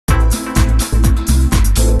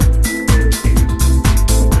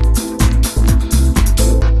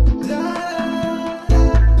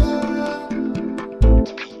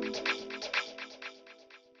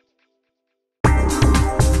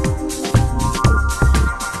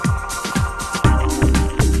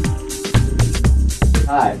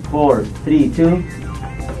4, 3, 2.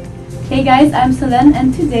 Hey guys, I'm Solenn,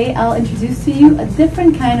 and today I'll introduce to you a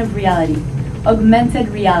different kind of reality, augmented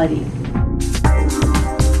reality.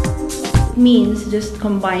 It means just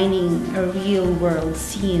combining a real world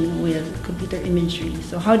scene with computer imagery.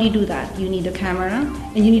 So how do you do that? You need a camera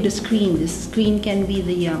and you need a screen. This screen can be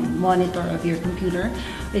the monitor of your computer.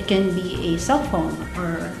 It can be a cell phone,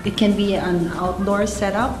 or it can be an outdoor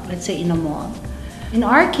setup, let's say in a mall. In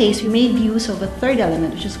our case, we made use of a third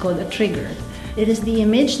element, which is called a trigger. It is the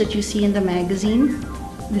image that you see in the magazine.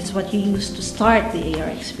 This is what you use to start the AR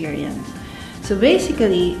experience. So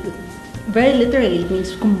basically, very literally, it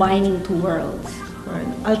means combining two worlds, or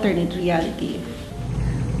an alternate reality.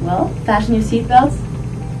 Well, fasten your seatbelts.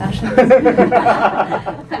 Fashion.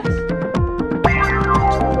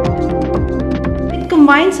 It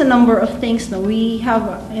combines a number of things. Now we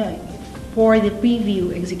have, for the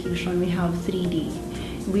preview execution, we have 3D.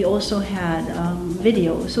 We also had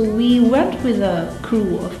video. So we went with a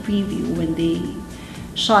crew of preview when they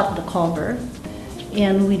shot the cover.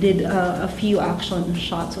 And we did a few action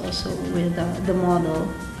shots also with the model.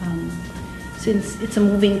 Since it's a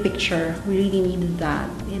moving picture, we really needed that.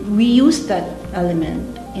 And we used that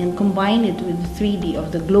element and combined it with 3D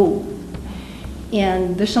of the globe.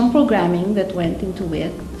 And there's some programming that went into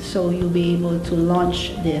it, so you'll be able to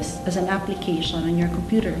launch this as an application on your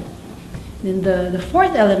computer. Then the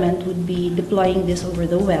fourth element would be deploying this over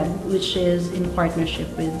the web, which is in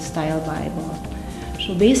partnership with Style Bible.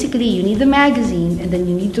 So basically, you need the magazine, and then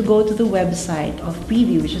you need to go to the website of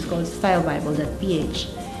preview, which is called stylebible.ph,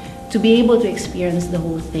 to be able to experience the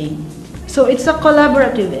whole thing. So it's a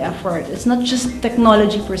collaborative effort. It's not just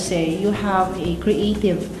technology per se. You have a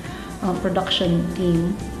creative production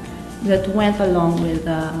team that went along with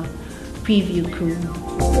the preview crew.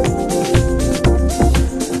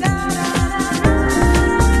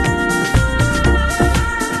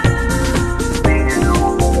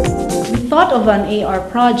 Thought of an AR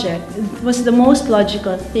project, it was the most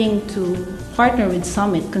logical thing to partner with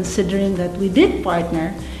Summit, considering that we did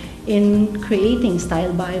partner in creating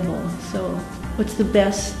Style Bible. So what's the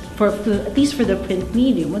best, at least for the print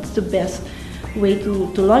medium, what's the best way to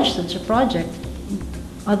launch such a project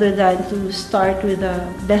other than to start with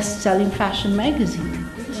a best-selling fashion magazine?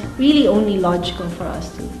 It's really only logical for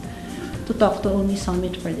us to talk to only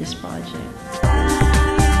Summit for this project.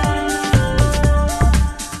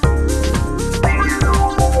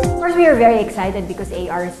 We are very excited because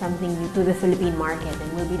AR is something new to the Philippine market,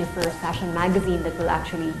 and will be the first fashion magazine that will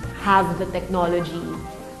actually have the technology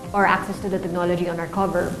or access to the technology on our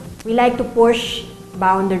cover. We like to push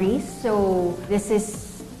boundaries, so this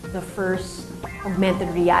is the first augmented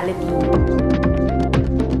reality.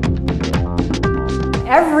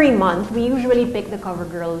 Every month, we usually pick the cover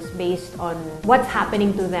girls based on what's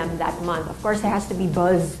happening to them that month. Of course, there has to be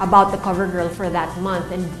buzz about the cover girl for that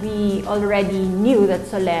month. And we already knew that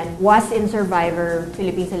Solenn was in Survivor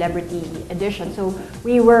Philippine Celebrity Edition. So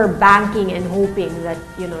we were banking and hoping that,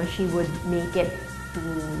 she would make it to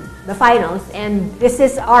the finals. And this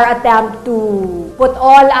is our attempt to put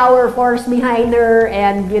all our force behind her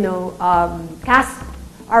and, cast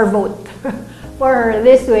our vote. For her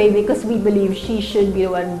this way, because we believe she should be the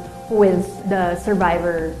one who wins the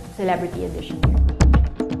Survivor Celebrity Edition.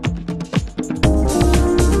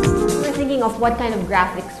 We're thinking of what kind of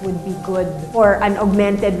graphics would be good for an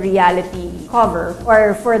augmented reality cover,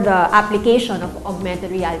 or for the application of augmented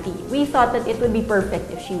reality. We thought that it would be perfect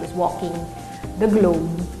if she was walking the globe.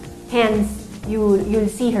 Hence, you'll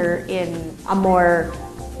see her in a more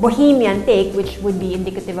bohemian take, which would be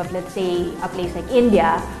indicative of, let's say, a place like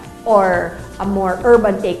India, or a more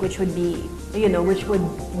urban take, which would be, which would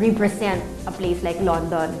represent a place like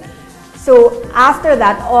London. So after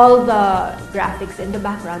that, all the graphics in the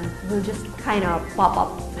background will just kind of pop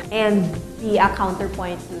up and be a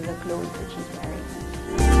counterpoint to the clothes that she's wearing.